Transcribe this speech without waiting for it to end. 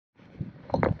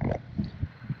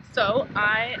So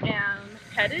I am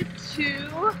headed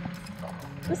to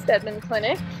the Stedman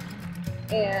Clinic,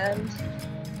 and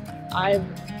I've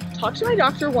talked to my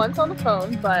doctor once on the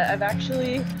phone, but I've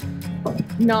actually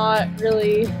not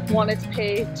really wanted to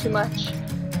pay too much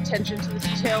attention to the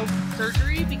details of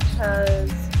surgery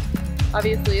because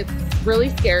obviously it's really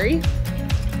scary.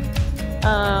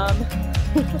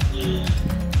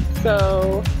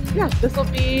 So yeah, this will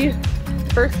be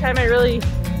the first time I really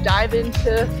dive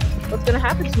into what's going to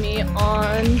happen to me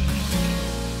on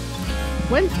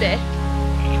Wednesday.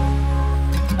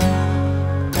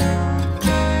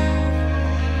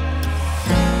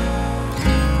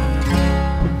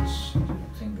 This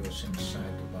thing goes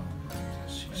inside the bone, like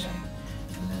this, you see?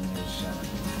 And then there's,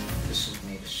 this is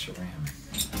made of ceramic.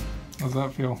 How's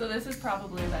that feel? So this is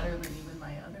probably better than even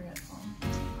my other at home.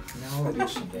 No, it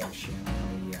isn't actually. I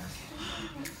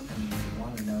mean, if you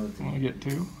want to know the... Want to get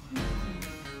two?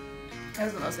 I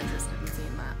was the most interested in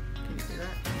seeing that. Can you see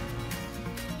that?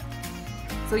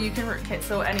 So you can,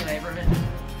 so anyway, revision.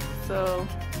 So,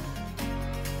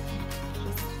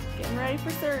 just getting ready for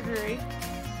surgery.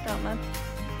 Got my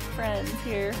friends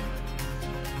here.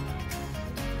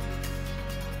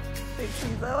 Makes me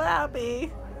so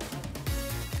happy.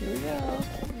 Here we go.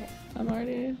 I'm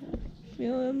already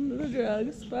feeling the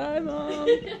drugs. Bye, Mom.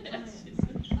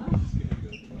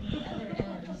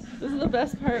 This is the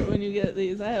best part when you get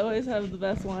these. I always have the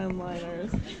best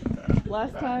one-liners.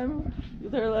 Last time,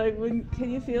 they're like, "Can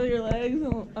you feel your legs?"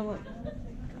 And I'm like,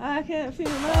 "I can't feel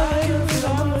my legs.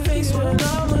 I'm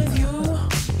with you."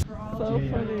 So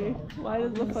funny. Why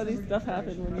does the funny stuff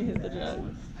happen when you hit the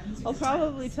drugs? I'll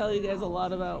probably tell you guys a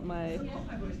lot about my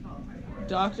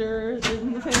doctor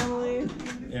in the family.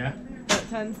 Yeah. That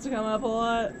tends to come up a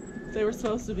lot. They were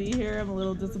supposed to be here. I'm a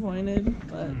little disappointed,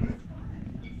 but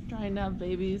trying to have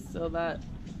babies, so that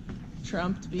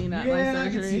trumped being at my surgery. I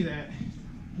can see that.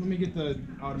 Let me get the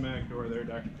automatic door there,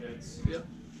 Dr. Pitts. Yep.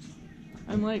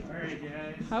 I'm like,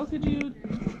 how could you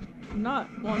not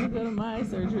want to go to my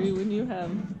surgery when you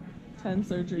have 10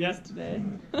 surgeries today?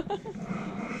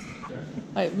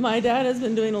 My dad has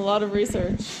been doing a lot of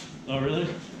research. Oh, really?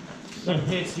 Dr.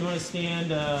 Pitts, do you want to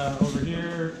stand over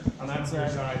here on that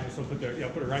side? So put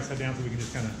it right side down so we can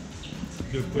just kind of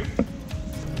do a quick.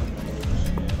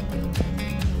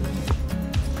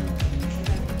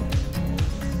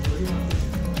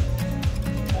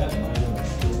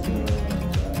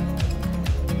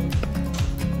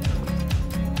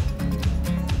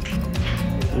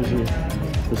 There's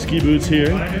the ski boots here.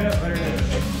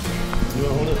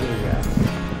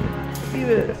 Ski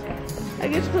boots. I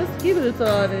get to put ski boots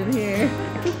on in here.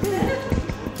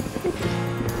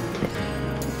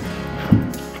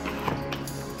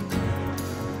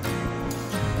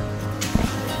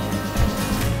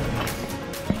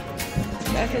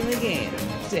 Back in the game,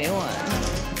 day one.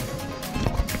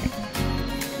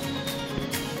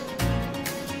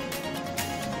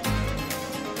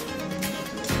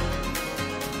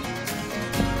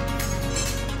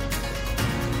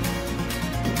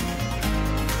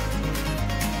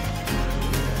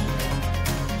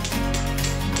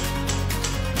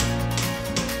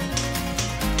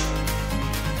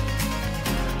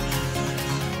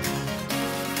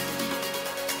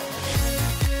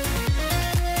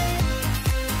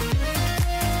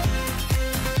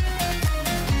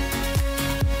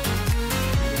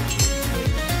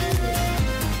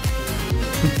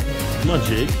 Come on,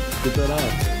 Jake. Get that out.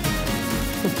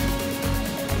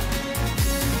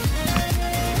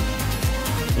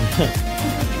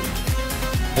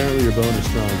 Apparently your bone is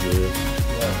strong, Jake.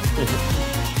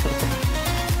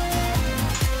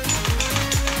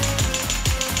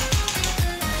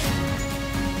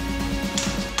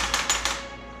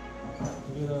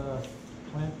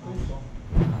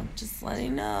 Just letting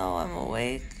you know I'm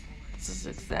awake. It's a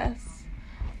success.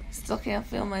 Still can't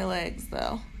feel my legs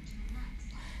though.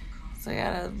 So I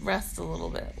gotta rest a little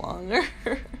bit longer.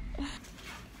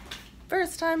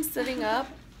 First time sitting up.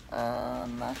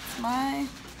 That's my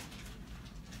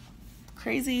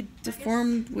crazy,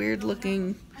 deformed, weird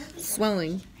looking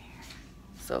swelling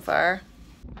so far.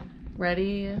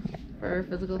 Ready for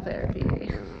physical therapy.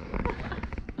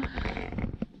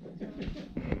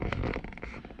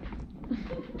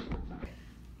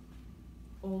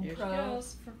 Old Here pro. she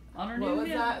goes. On her What new was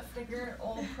hip. that sticker?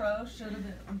 Old pro should have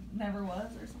been, never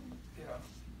was, or something. Yeah.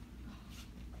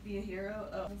 Be a hero.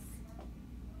 Oh.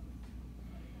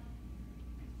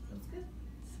 That's good.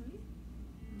 Sweet.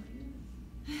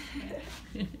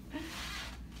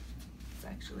 It's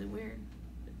actually weird.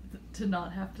 To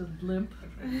not have to limp. High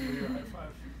five.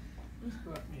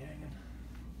 Left me hanging.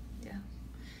 Yeah.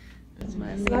 It's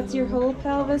my So that's your whole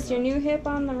pelvis, your new hip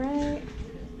on the right.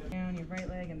 Down your right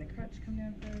leg and the crutch come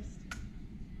down first.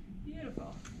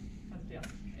 Beautiful. How's the deal?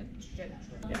 Good.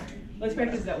 Yeah. Let's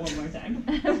practice that one more time.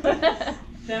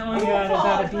 That one got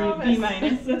about a B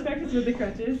minus. Let's practice with the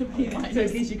crutches. B minus. So in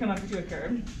case you come up to a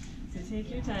curve. So take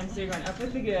your time. So you're going up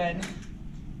with the good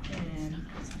and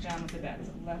down with the bad.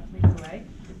 So left leads away.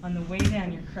 On the way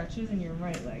down, your crutches and your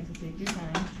right leg. So take your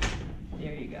time.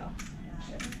 There you go.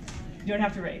 Good. You don't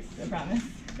have to race, I promise.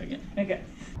 Okay. Okay.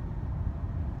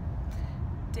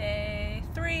 Day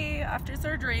 3 after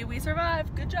surgery, we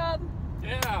survived. Good job.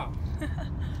 Yeah.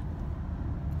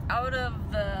 Out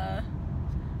of the,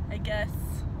 I guess,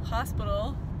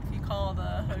 hospital, if you call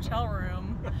the hotel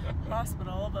room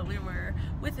hospital, but we were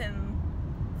within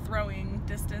throwing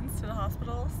distance to the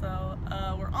hospital, so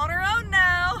we're on our own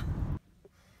now.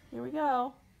 Here we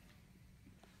go.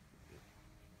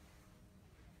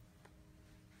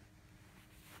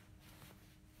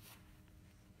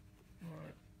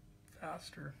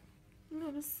 Faster.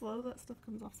 No, just slow. That stuff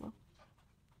comes off slow.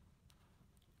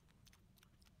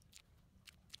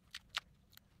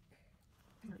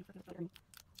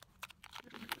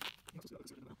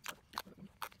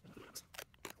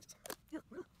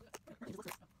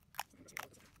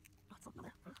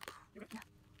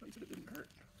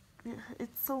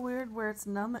 It's so weird where it's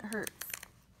numb, it hurts.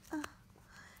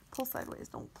 Pull sideways,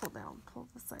 don't pull down. Pull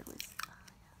this sideways.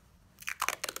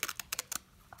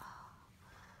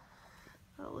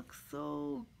 That looks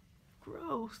so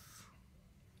gross.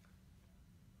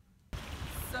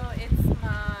 So it's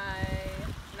my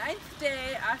 9th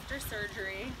day after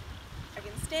surgery. I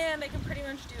can stand, I can pretty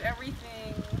much do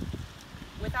everything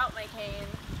without my cane.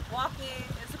 Walking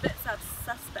is a bit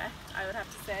suspect, I would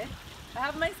have to say. I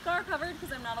have my scar covered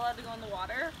because I'm not allowed to go in the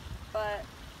water, but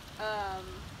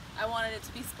I wanted it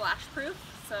to be splash proof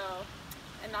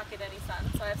and not get any sun.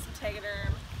 So I have some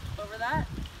Tegaderm over that,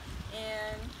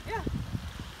 and yeah.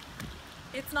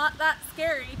 It's not that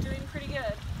scary, doing pretty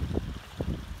good.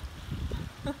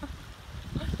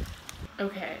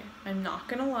 Okay, I'm not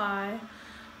gonna lie.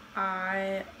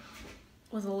 I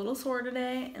was a little sore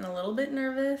today and a little bit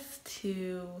nervous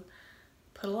to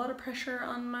put a lot of pressure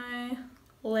on my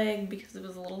leg because it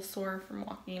was a little sore from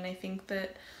walking. I think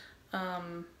that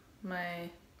my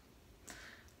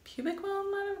pubic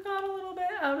bone might have got a little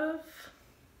bit out of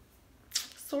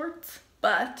sorts,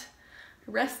 but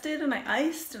I rested and I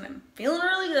iced and I'm feeling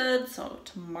really good, so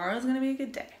tomorrow's gonna be a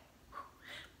good day.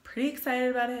 Pretty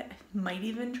excited about it. I might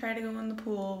even try to go in the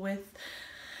pool with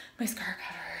my scar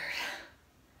covered,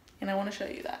 and I want to show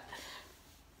you that.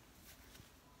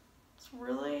 It's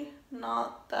really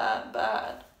not that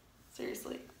bad.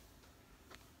 Seriously,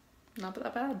 not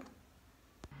that bad.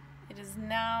 It is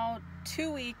now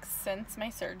 2 weeks since my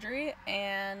surgery,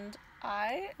 and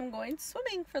I am going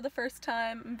swimming for the first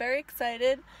time. I'm very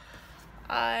excited.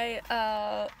 I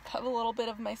have a little bit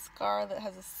of my scar that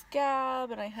has a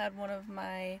scab, and I had one of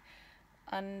my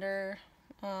under,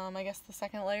 I guess the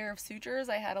second layer of sutures,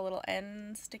 I had a little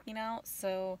end sticking out,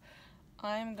 so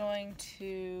I'm going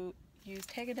to use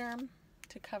Tegaderm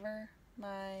to cover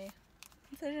my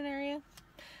incision area,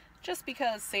 just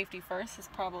because safety first is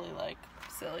probably like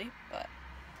silly, but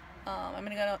I'm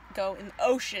gonna go in the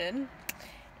ocean,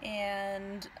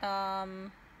 and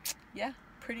yeah,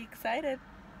 pretty excited.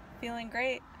 Feeling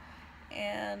great,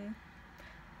 and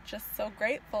just so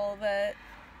grateful that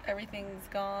everything's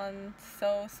gone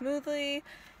so smoothly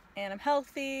and I'm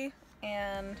healthy,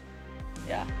 and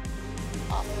yeah,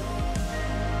 awesome.